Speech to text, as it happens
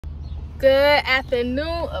Good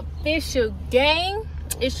afternoon, official gang.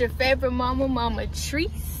 It's your favorite Mama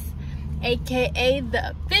Treese, aka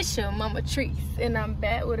the official Mama Treese, and I'm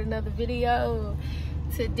back with another video.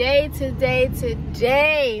 Today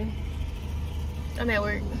I'm at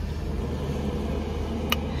work,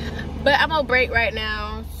 but I'm on break right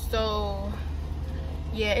now. So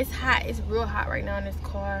yeah, it's hot. It's real hot right now in this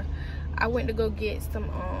car. I went to go get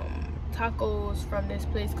some tacos from this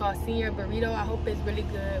place called Senior Burrito. I hope it's really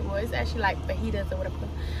good. Well, it's actually like fajitas or whatever.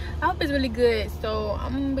 I hope it's really good. So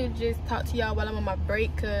I'm gonna just talk to y'all while I'm on my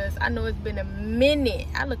break, because I know it's been a minute.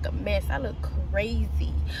 I look a mess. I look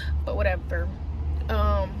crazy, but whatever.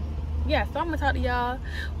 Yeah, so I'm gonna talk to y'all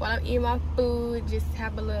while I'm eating my food, just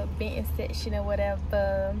have a little venting section or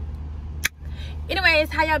whatever. Anyways,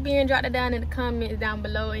 how y'all been? Drop it down in the comments down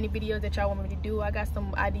below. Any videos that y'all want me to do. I got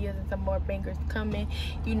some ideas and some more bangers coming,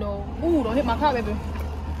 you know. Ooh, don't hit my car, baby.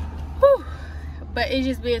 Whew. But it's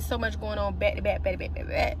just been so much going on back to back.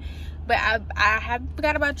 But I have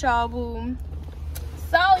forgot about y'all, boo.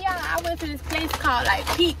 So yeah, I went to this place called like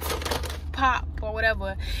Peak Pop or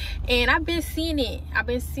whatever, and I've been seeing it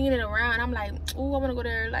around. I'm like, ooh, I want to go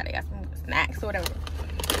there. Like, they got some snacks or whatever.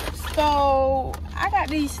 So I got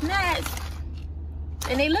these snacks,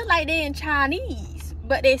 and they look like they're in Chinese,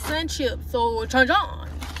 but they're sun chips. So Chonjon,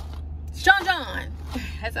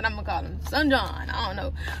 that's what I'm gonna call them, Sunjon. I don't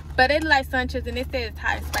know, but they look like sun chips, and they say it's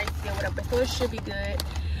hot and spicy or whatever, so it should be good.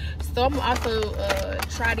 So I'm also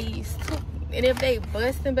try these too, and if they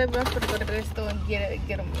busting, baby, I'm gonna go to the store and get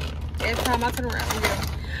them. Every time I turn around and get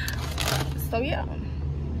them. So yeah.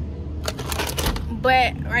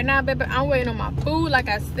 But right now, baby, I'm waiting on my food. Like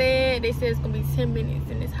I said, they said it's gonna be 10 minutes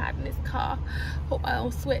and it's hot in this car. Hope I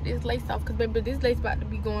don't sweat this lace off, because baby, this lace about to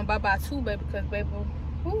be going bye-bye too, baby, because baby,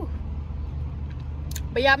 whew.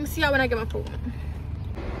 But yeah, I'm gonna see y'all when I get my food.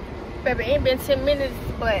 Baby, it ain't been 10 minutes,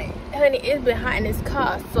 but honey, it's been hot in this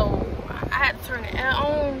car, so I had to turn the air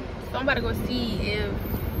on. So I'm about to go see if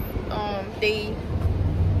they,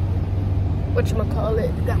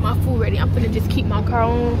 whatchamacallit, got my food ready. I'm finna just keep my car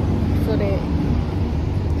on so that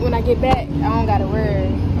when I get back, I don't gotta worry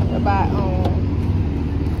about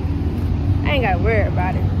I ain't gotta worry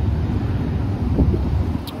about it.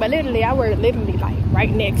 But literally, I work literally like right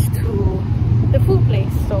next to the food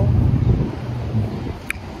place, so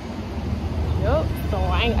yup. So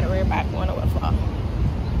I ain't gotta worry about going over far.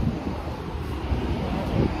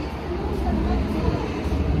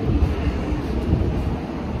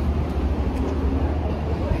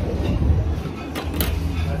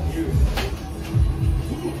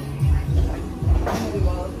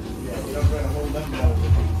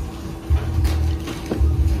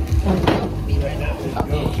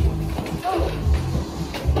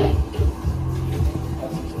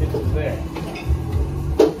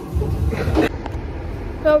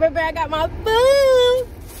 So baby, I got my food.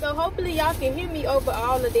 So hopefully y'all can hear me over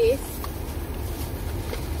all of this.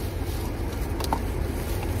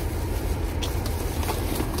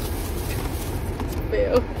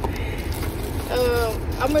 Well,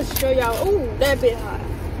 I'm gonna show y'all. Ooh, that bit hot.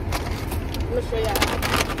 I'm gonna show y'all.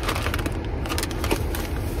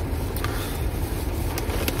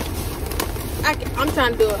 I'm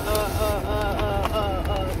trying to do a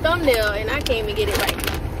thumbnail and I can't even get it right.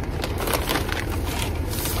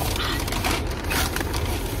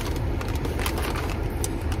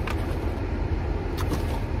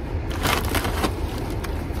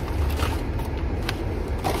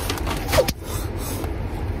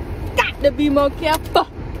 Got to be more careful.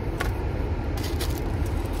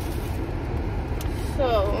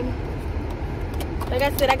 So, like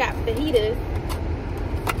I said, I got fajitas.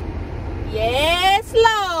 Yes,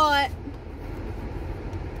 Lord.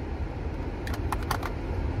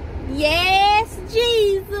 Yes,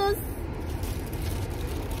 Jesus.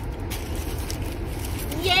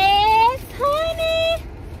 Yes, honey.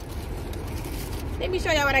 Let me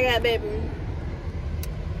show y'all what I got, baby.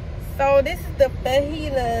 So this is the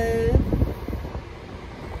fajitas.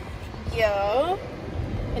 Yeah.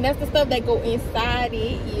 And that's the stuff that go inside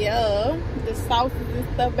it. Yeah. The sauces and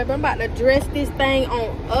stuff, baby. I'm about to dress this thing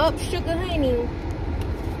on up, sugar honey.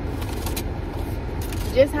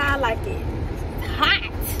 Just how I like it. It's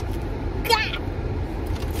hot. God.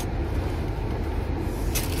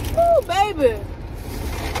 Ooh, baby.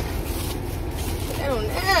 Put that on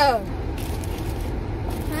there.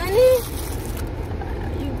 Honey.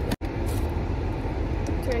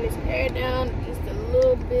 Turn this air down just a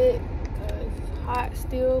little bit because it's hot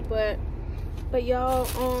still, but y'all,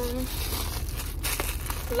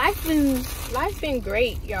 life's been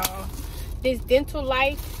great, y'all. This dental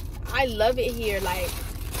life, I love it here. Like,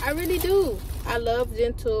 I really do. I love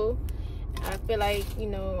dental. I feel like, you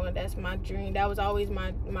know, that's my dream. That was always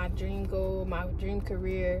my dream goal, my dream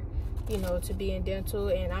career, you know, to be in dental.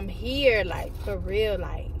 And I'm here, like, for real.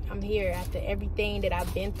 Like, I'm here after everything that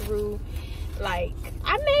I've been through. Like,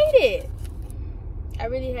 I made it. I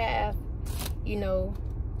really have, you know.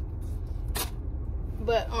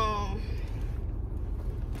 But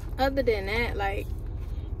other than that, like,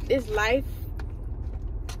 this life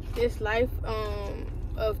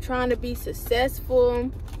of trying to be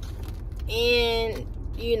successful and,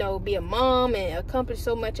 you know, be a mom and accomplish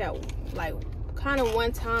so much at, like, kind of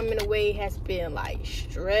one time in a way has been, like,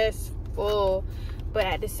 stressful. But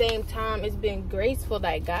at the same time, it's been graceful.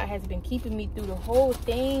 Like, God has been keeping me through the whole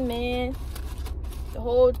thing, man. The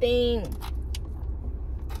whole thing.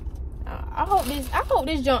 I hope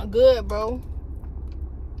this junk good, bro.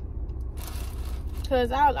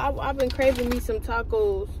 Cause I've been craving me some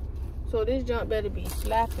tacos. So this junk better be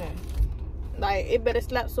slapping. Like, it better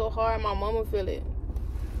slap so hard my mama feel it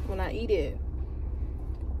when I eat it.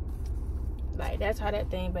 Like, that's how that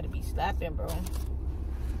thing better be slapping, bro.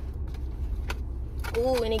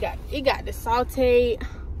 Ooh, and it got the sauteed.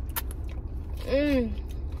 The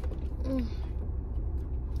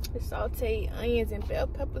sauteed onions and bell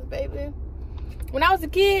peppers, baby. When I was a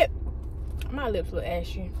kid, my lips look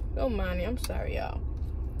ashy. Don't mind me. I'm sorry, y'all.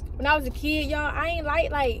 When I was a kid, y'all, I ain't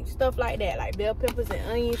like stuff like that, like bell peppers and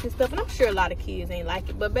onions and stuff. And I'm sure a lot of kids ain't like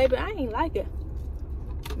it, but baby, I ain't like it.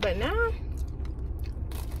 But now,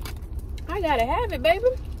 I gotta have it, baby.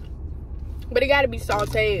 But it gotta be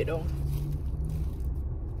sauteed though.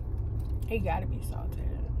 It gotta be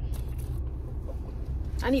sauteed.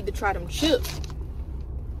 I need to try them chips.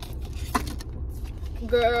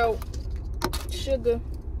 Girl, sugar.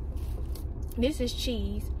 This is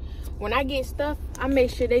cheese. When I get stuff, I make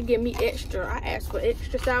sure they give me extra. I asked for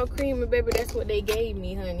extra sour cream, and baby, that's what they gave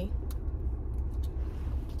me, honey.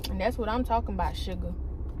 And that's what I'm talking about, sugar.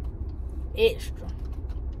 Extra.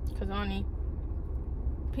 Because, honey,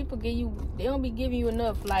 people give you, they don't be giving you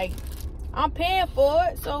enough. Like, I'm paying for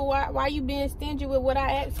it, so why you being stingy with what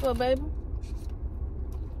I asked for, baby?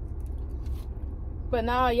 But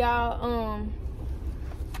now, y'all,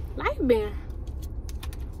 life been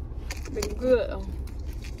good.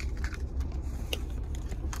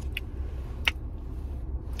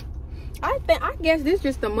 I guess this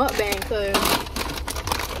just a mukbang, cause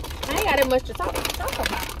I ain't got that much to talk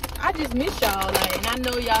about. I just miss y'all, like, and I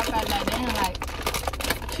know y'all probably like, damn, like,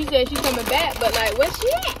 she said she's coming back, but like, where's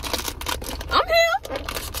she at? I'm here.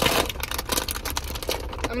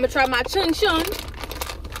 I'm gonna try my chun chun.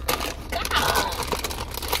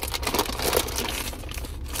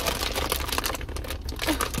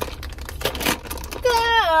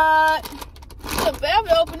 God, the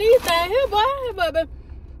family open these things here, boy. Hey, baby.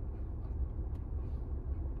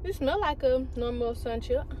 It smell like a normal sun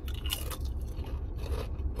chip.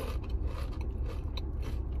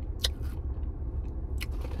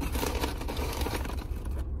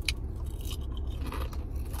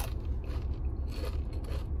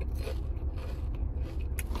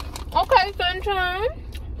 Okay, sunshine.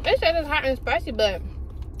 It says it's hot and spicy, but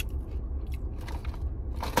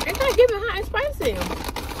it's not giving hot and spicy.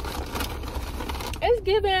 It's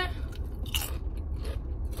giving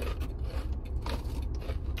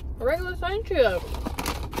regular sun chip.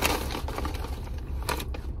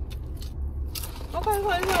 Okay,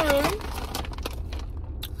 sunshine.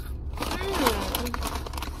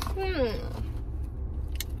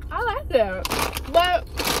 I like that, but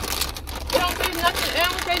it don't taste nothing. It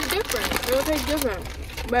don't taste different. It don't taste different,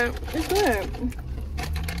 but it's good.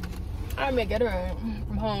 I make it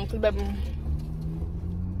from home, cause baby,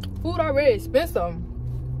 food already expensive.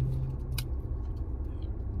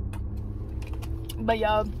 But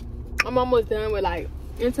y'all, I'm almost done with like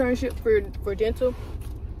internship for dental.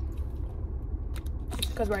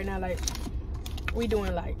 Cause right now, like, we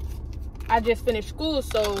doing like, I just finished school,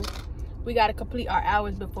 so we gotta complete our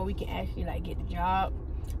hours before we can actually like get the job.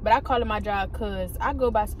 But I call it my job cause I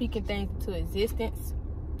go by speaking things into existence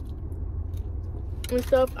and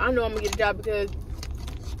stuff. I know I'm gonna get a job because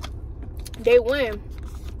day one,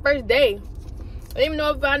 first day, I didn't even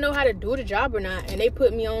know if I know how to do the job or not, and they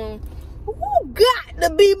put me on. Who got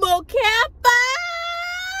to be more careful?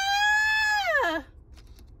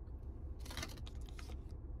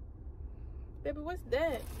 Baby, what's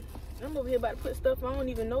that? I'm over here about to put stuff I don't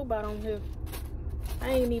even know about on here. I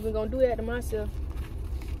ain't even gonna do that to myself.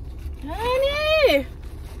 Honey,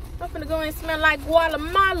 I'm finna go and smell like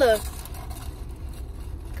Guatemala.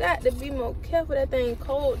 Got to be more careful. That thing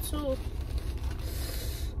cold too.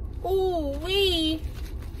 Ooh wee.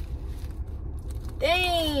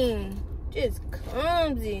 Dang. Just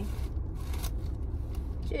clumsy.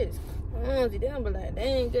 Just See them, but like,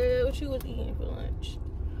 dang girl, what you was eating for lunch?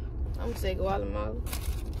 I'm gonna say Guatemala.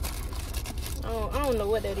 I don't know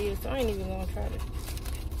what that is, so I ain't even gonna try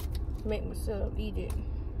to make myself eat it.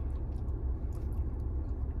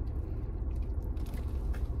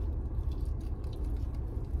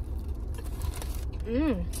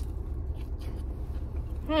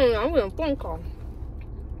 I'm getting a phone call.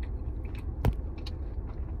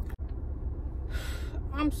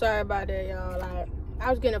 I'm sorry about that, y'all. Like, I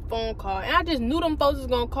was getting a phone call, and I just knew them folks was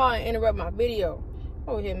gonna call and interrupt my video.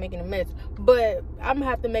 Over here making a mess, but I'm gonna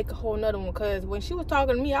have to make a whole nother one, because when she was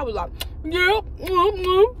talking to me, I was like, yep,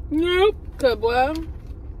 yep. Cause boy,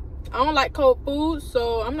 I don't like cold food,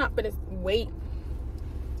 so I'm not gonna wait,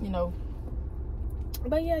 you know.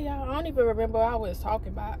 But yeah, y'all, I don't even remember what I was talking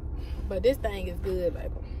about. But this thing is good, baby.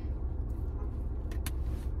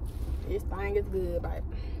 This thing is good, baby.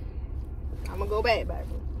 I'm gonna go back,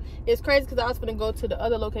 baby. It's crazy because I was gonna go to the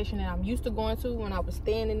other location that I'm used to going to when I was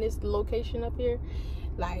staying in this location up here.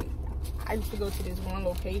 Like, I used to go to this one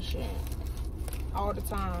location all the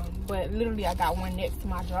time, but literally I got one next to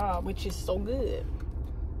my job, which is so good.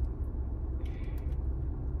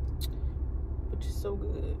 Which is so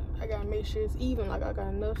good. I gotta make sure it's even. Like, I got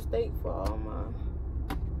enough steak for all my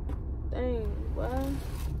things, boy.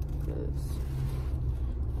 Cause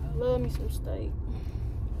I love me some steak.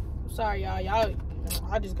 Sorry, y'all.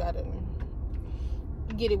 I just gotta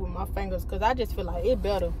get it with my fingers, because I just feel like it's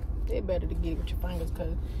better to get it with your fingers,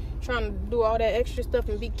 because trying to do all that extra stuff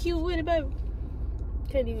and be cute with it, baby,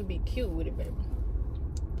 can't even be cute with it, baby.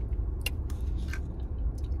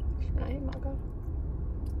 Right, my God.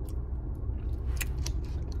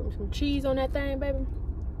 Put some cheese on that thing, baby.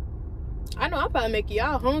 I know I'm probably making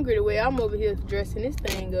y'all hungry the way I'm over here dressing this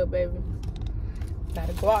thing up, baby. Now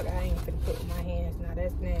the guac I ain't finna put with my hands. Now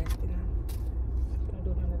that's nasty.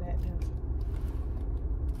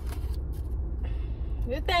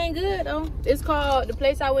 This thing good though. It's called, the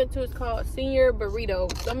place I went to is called Senior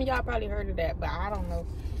Burrito. Some of y'all probably heard of that, but I don't know.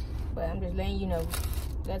 But I'm just letting you know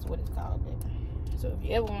that's what it's called, baby. So if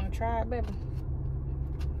you ever want to try it, baby,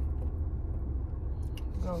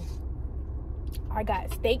 go. I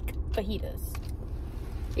got steak fajitas.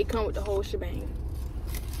 It come with the whole shebang.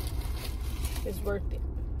 It's worth it.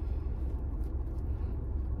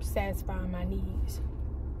 Satisfying my needs.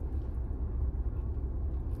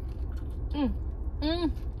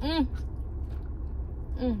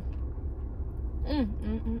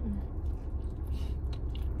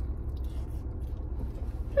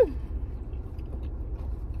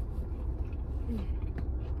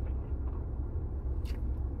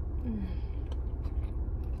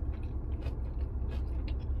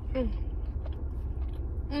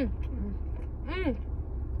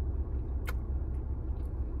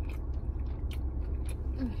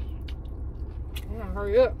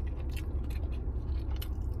 Hurry up.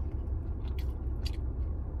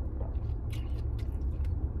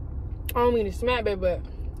 I don't mean to smack it, but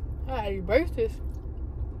I had to burst this.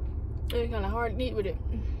 It's kind of hard to eat with it.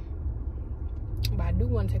 But I do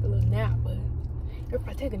want to take a little nap. But if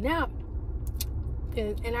I take a nap,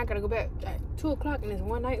 and I gotta go back at 2 o'clock and it's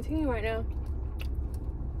 1:19 right now,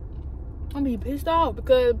 I'm gonna be pissed off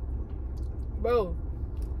because, bro,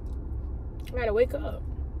 I gotta wake up.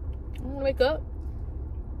 I wanna wake up.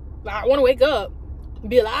 Like, I wanna wake up and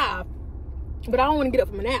be alive, but I don't wanna get up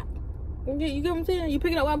from a nap. You get what I'm saying? You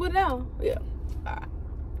pick it up while I put it down? Yeah. All right.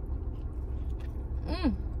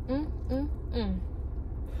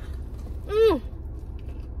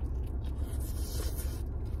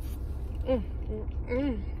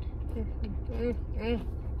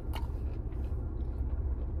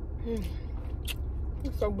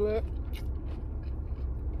 It's so good.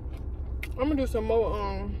 I'm gonna do some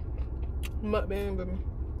more mukbang, baby.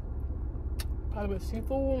 Probably with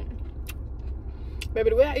seafood.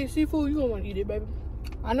 Baby, the way I eat seafood, you gonna want to eat it, baby.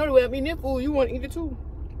 I know the way I'm eating that food, you want to eat it too.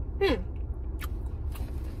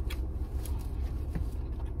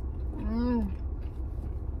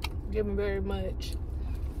 Give me very much.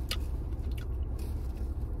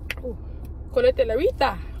 Oh, colete la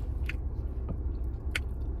vista.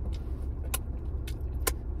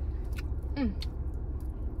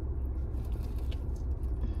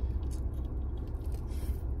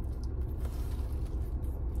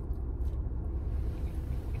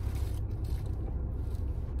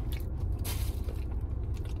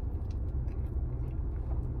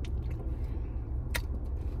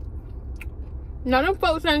 Now them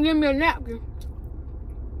folks ain't giving me a napkin.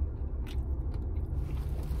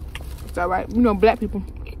 It's alright. You know, black people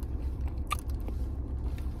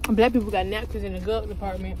got napkins in the glove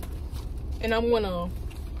department. And I'm one of them.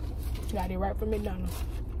 Got it right from McDonald's.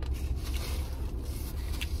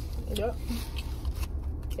 Yep.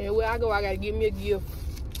 Everywhere I go, I gotta give me a gift.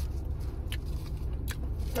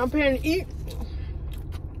 I'm paying to eat,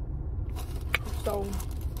 so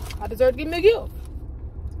I deserve to give me a gift.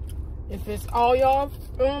 If it's all y'all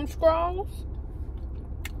scrolls,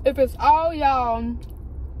 if it's all y'all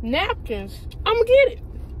napkins, I'ma get it.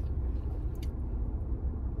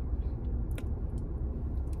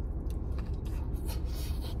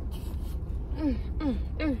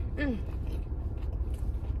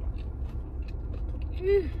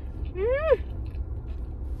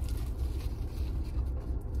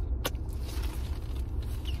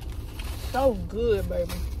 So good,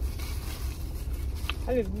 baby.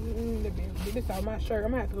 I just get this out my shirt.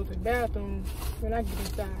 I'm gonna have to go to the bathroom when I get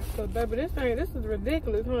inside. So, baby, this is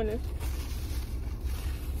ridiculous, honey.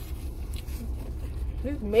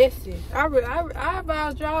 This messy. I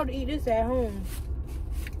advise y'all to eat this at home.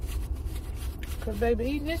 Cause, baby,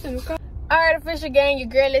 eating this in the car. Alright, official gang, your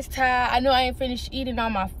girl is tired. I know I ain't finished eating all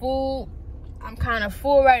my food. I'm kind of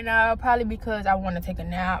full right now, probably because I want to take a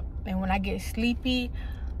nap. And when I get sleepy,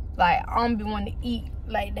 like, I don't be wanting to eat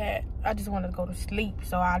like that. I just want to go to sleep.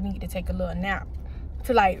 So I need to take a little nap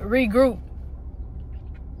to, like, regroup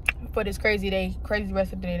for this crazy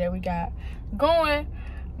rest of the day that we got going.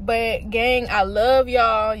 But, gang, I love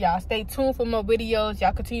y'all. Y'all stay tuned for more videos.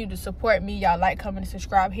 Y'all continue to support me. Y'all like, comment, and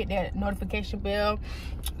subscribe. Hit that notification bell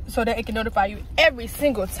so that it can notify you every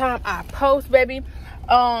single time I post, baby.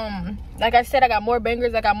 Like I said, I got more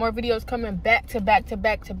bangers. I got more videos coming back to back to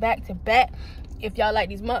back to back to back. If y'all like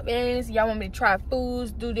these mukbangs, y'all want me to try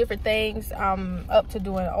foods, do different things, I'm up to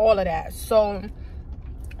doing all of that. So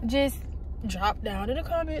just drop down in the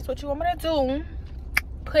comments what you want me to do.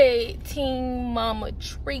 Put Team Mama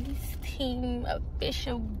Trees, Team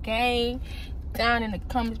Official Gang down in the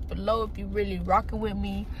comments below if you really rocking with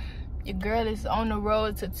me. Your girl is on the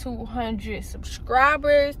road to 200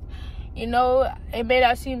 subscribers. You know, it may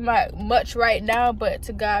not seem like much right now, but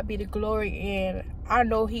to God be the glory, and I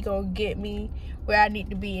know he gonna get me where I need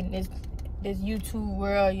to be in this YouTube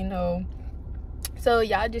world, you know. So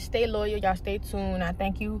y'all just stay loyal, y'all stay tuned. I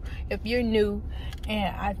thank you if you're new,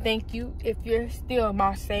 and I thank you if you're still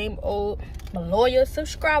my same old loyal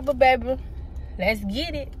subscriber, baby. Let's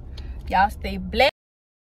get it. Y'all stay blessed.